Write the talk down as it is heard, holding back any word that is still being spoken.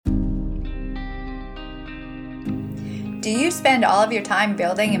Do you spend all of your time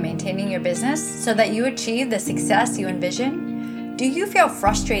building and maintaining your business so that you achieve the success you envision? Do you feel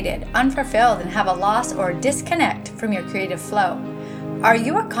frustrated, unfulfilled, and have a loss or disconnect from your creative flow? Are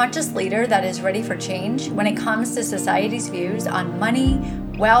you a conscious leader that is ready for change when it comes to society's views on money,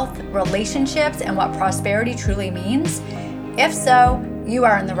 wealth, relationships, and what prosperity truly means? If so, you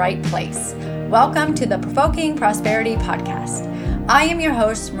are in the right place. Welcome to the Provoking Prosperity Podcast. I am your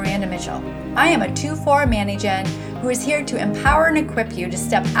host, Miranda Mitchell. I am a 2-4 manager who is here to empower and equip you to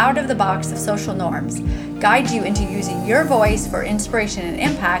step out of the box of social norms, guide you into using your voice for inspiration and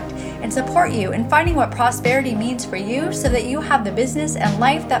impact, and support you in finding what prosperity means for you so that you have the business and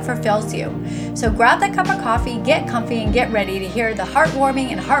life that fulfills you. So grab that cup of coffee, get comfy, and get ready to hear the heartwarming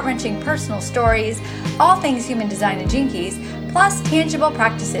and heart-wrenching personal stories, all things human design and Gene Keys, plus tangible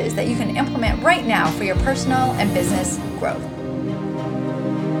practices that you can implement right now for your personal and business growth.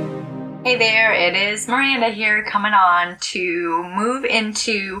 Hey there, it is Miranda here coming on to move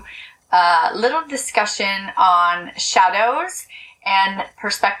into a little discussion on shadows and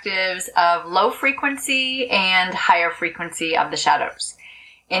perspectives of low frequency and higher frequency of the shadows.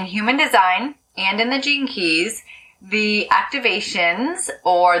 In human design and in the Gene Keys, the activations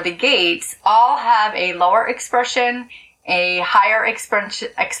or the gates all have a lower expression, a higher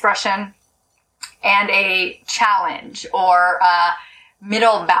expression, and a challenge or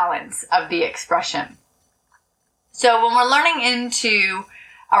middle balance of the expression. So when we're learning into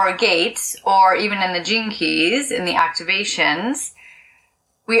our gates, or even in the Gene Keys, in the activations,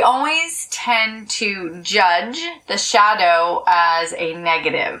 we always tend to judge the shadow as a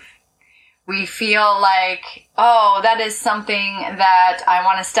negative. We feel like, oh, that is something that I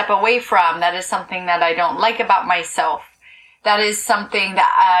want to step away from. That is something that I don't like about myself. That is something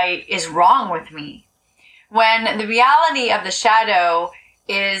that is wrong with me. When the reality of the shadow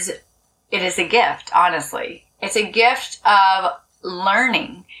is, it is a gift, honestly. It's a gift of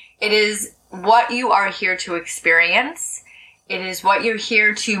learning. It is what you are here to experience. It is what you're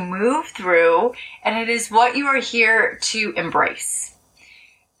here to move through, and it is what you are here to embrace.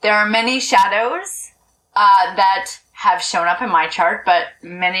 There are many shadows that have shown up in my chart, but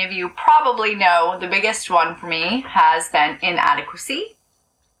many of you probably know the biggest one for me has been inadequacy.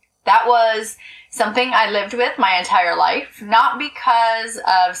 That was something I lived with my entire life, not because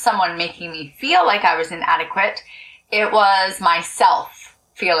of someone making me feel like I was inadequate. It was myself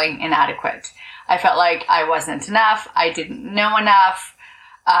feeling inadequate. I felt like I wasn't enough. I didn't know enough.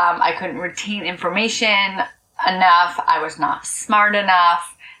 I couldn't retain information enough. I was not smart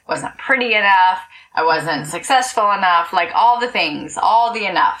enough. Wasn't pretty enough. I wasn't successful enough. Like all the things, all the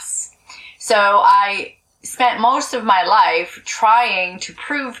enoughs. So I spent most of my life trying to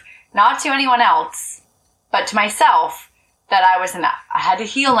prove not to anyone else, but to myself, that I was enough. I had to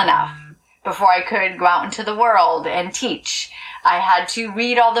heal enough before I could go out into the world and teach. I had to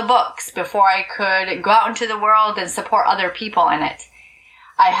read all the books before I could go out into the world and support other people in it.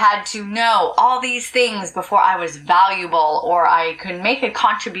 I had to know all these things before I was valuable or I could make a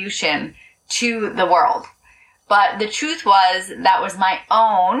contribution to the world. But the truth was, that was my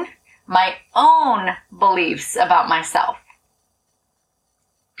own beliefs about myself.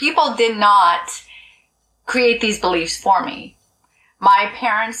 People did not create these beliefs for me. My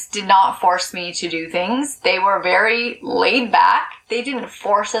parents did not force me to do things. They were very laid back. They didn't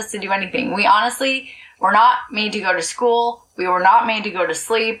force us to do anything. We honestly were not made to go to school. We were not made to go to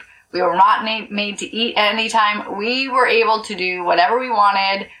sleep. We were not made to eat at any time. We were able to do whatever we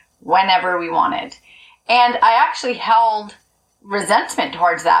wanted, whenever we wanted. And I actually held resentment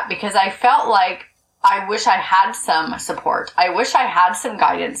towards that because I felt like I wish I had some support. I wish I had some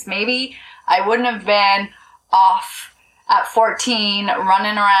guidance. Maybe I wouldn't have been off at 14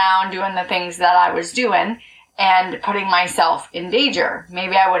 running around doing the things that I was doing and putting myself in danger.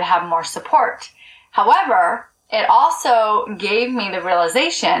 Maybe I would have more support. However, it also gave me the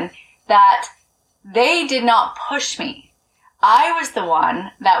realization that they did not push me. I was the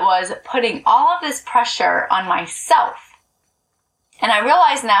one that was putting all of this pressure on myself. And I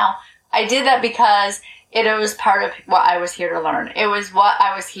realize now I did that because it was part of what I was here to learn. It was what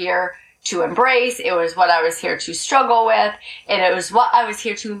I was here to embrace. It was what I was here to struggle with. And it was what I was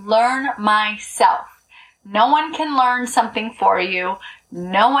here to learn myself. No one can learn something for you.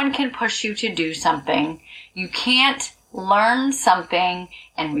 No one can push you to do something. You can't learn something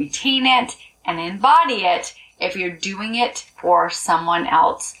and retain it and embody it if you're doing it for someone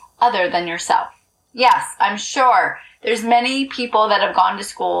else other than yourself. Yes, I'm sure there's many people that have gone to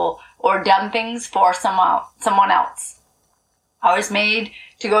school or done things for someone else. I was made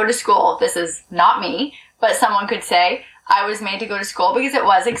to go to school. This is not me, but someone could say I was made to go to school because it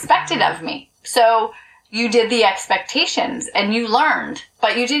was expected of me. So you did the expectations and you learned,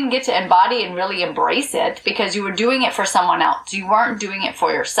 but you didn't get to embody and really embrace it because you were doing it for someone else. You weren't doing it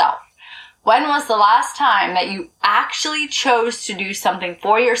for yourself. When was the last time that you actually chose to do something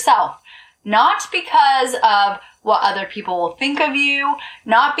for yourself? Not because of what other people will think of you,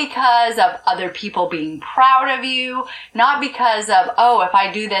 not because of other people being proud of you, not because of, oh, if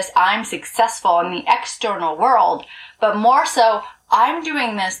I do this, I'm successful in the external world, but more so, I'm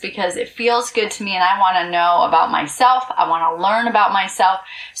doing this because it feels good to me and I want to know about myself. I want to learn about myself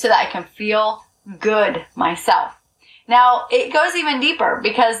so that I can feel good myself. Now, it goes even deeper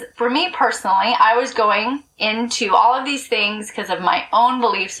because for me personally, I was going into all of these things because of my own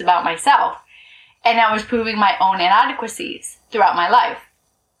beliefs about myself, and I was proving my own inadequacies throughout my life.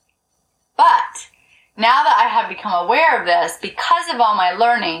 But now that I have become aware of this, because of all my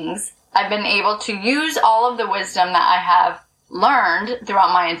learnings, I've been able to use all of the wisdom that I have learned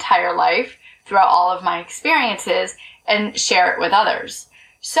throughout my entire life, throughout all of my experiences, and share it with others.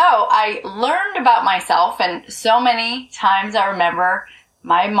 So I learned about myself, and so many times I remember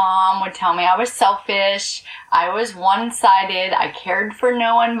my mom would tell me I was selfish, I was one-sided, I cared for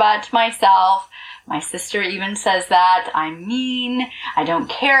no one but myself. My sister even says that I'm mean, I don't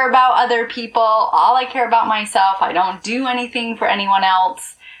care about other people, all I care about myself, I don't do anything for anyone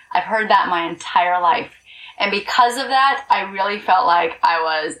else. I've heard that my entire life. And because of that, I really felt like I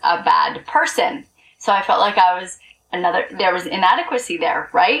was a bad person. So I felt like there was inadequacy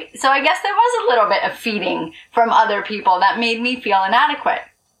there, right? So I guess there was a little bit of feeding from other people that made me feel inadequate.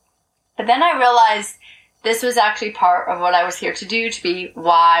 But then I realized this was actually part of what I was here to do, to be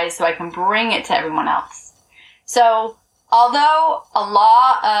wise so I can bring it to everyone else. So although a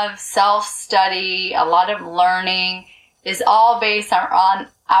lot of self-study, a lot of learning is all based on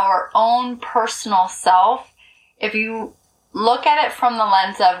our own personal self, if you look at it from the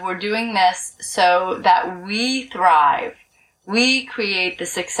lens of we're doing this so that we thrive, we create the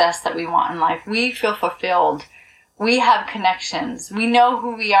success that we want in life, we feel fulfilled, we have connections, we know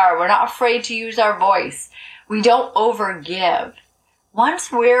who we are, we're not afraid to use our voice, we don't overgive.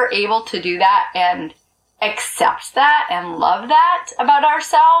 Once we're able to do that and accept that and love that about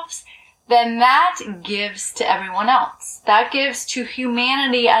ourselves, then that gives to everyone else. That gives to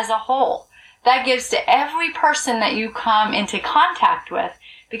humanity as a whole. That gives to every person that you come into contact with,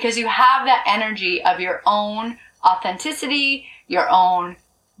 because you have that energy of your own authenticity, your own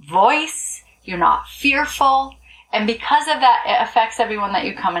voice, you're not fearful, and because of that, it affects everyone that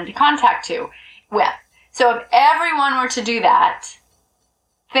you come into contact with. So if everyone were to do that,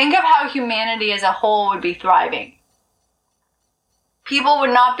 think of how humanity as a whole would be thriving. People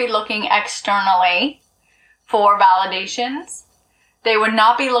would not be looking externally for validations. They would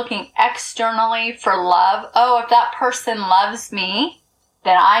not be looking externally for love. Oh, if that person loves me,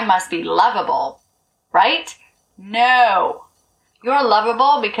 then I must be lovable, right? No. You're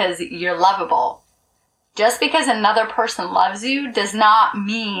lovable because you're lovable. Just because another person loves you does not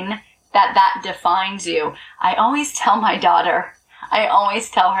mean that that defines you. I always tell my daughter, I always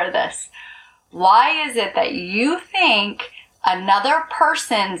tell her this. Why is it that you think another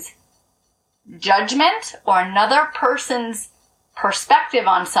person's judgment or another person's perspective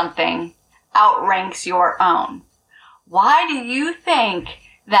on something outranks your own? Why do you think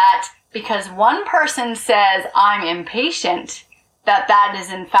that because one person says I'm impatient, that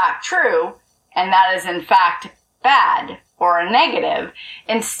is in fact true and that is in fact bad or a negative,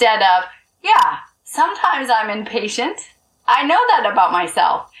 instead of, yeah, sometimes I'm impatient. I know that about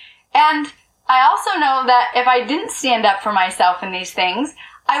myself. And I also know that if I didn't stand up for myself in these things,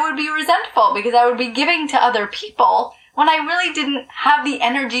 I would be resentful because I would be giving to other people when I really didn't have the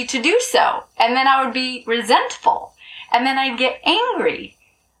energy to do so. And then I would be resentful. And then I'd get angry.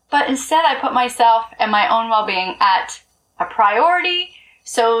 But instead I put myself and my own well-being at a priority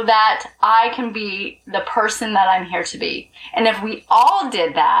so that I can be the person that I'm here to be. And if we all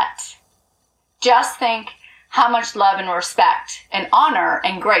did that, just think how much love and respect and honor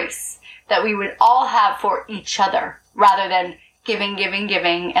and grace that we would all have for each other rather than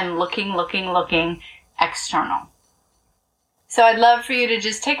giving, and looking external. So I'd love for you to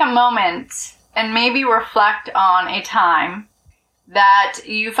just take a moment and maybe reflect on a time that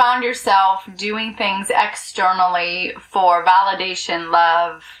you found yourself doing things externally for validation,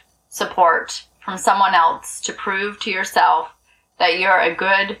 love, support from someone else to prove to yourself that you're a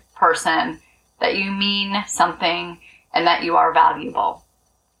good person, that you mean something, and that you are valuable.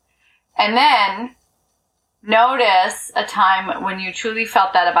 And then notice a time when you truly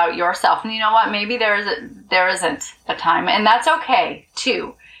felt that about yourself. And you know what? Maybe there isn't a time, and that's okay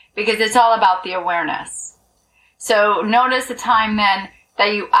too, because it's all about the awareness. So notice a time then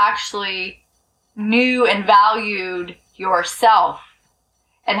that you actually knew and valued yourself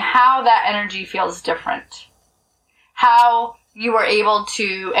and how that energy feels different. How you were able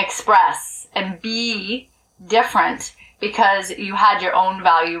to express and be different because you had your own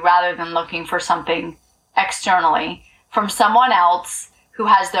value rather than looking for something externally from someone else who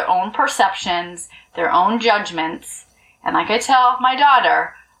has their own perceptions, their own judgments. And like I tell my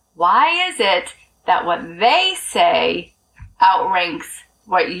daughter, why is it that what they say outranks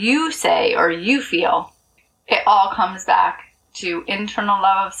what you say or you feel? It all comes back to internal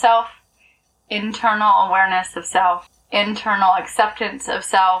love of self, internal awareness of self, internal acceptance of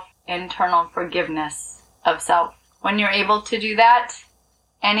self, internal forgiveness of self. When you're able to do that,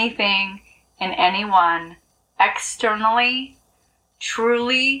 anything and anyone externally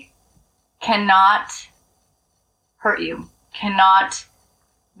truly cannot hurt you, cannot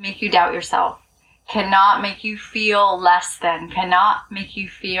make you doubt yourself, cannot make you feel less than, cannot make you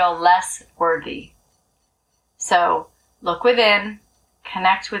feel less worthy. So look within,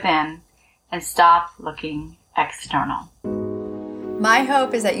 connect within, and stop looking external. My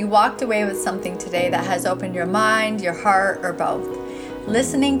hope is that you walked away with something today that has opened your mind, your heart, or both.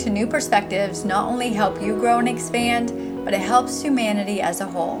 Listening to new perspectives not only help you grow and expand, but it helps humanity as a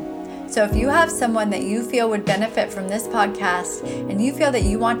whole. So if you have someone that you feel would benefit from this podcast and you feel that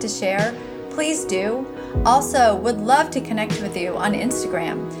you want to share, please do. Also, would love to connect with you on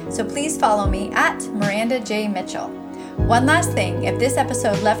Instagram. So please follow me at Miranda J. Mitchell. One last thing, if this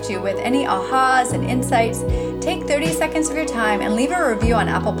episode left you with any ahas and insights, take 30 seconds of your time and leave a review on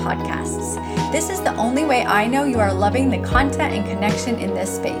Apple Podcasts. This is the only way I know you are loving the content and connection in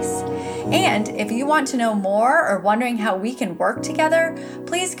this space. And if you want to know more or wondering how we can work together,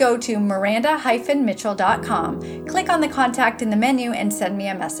 please go to miranda-mitchell.com, click on the contact in the menu and send me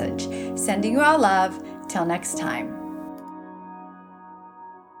a message. Sending you all love. Till next time.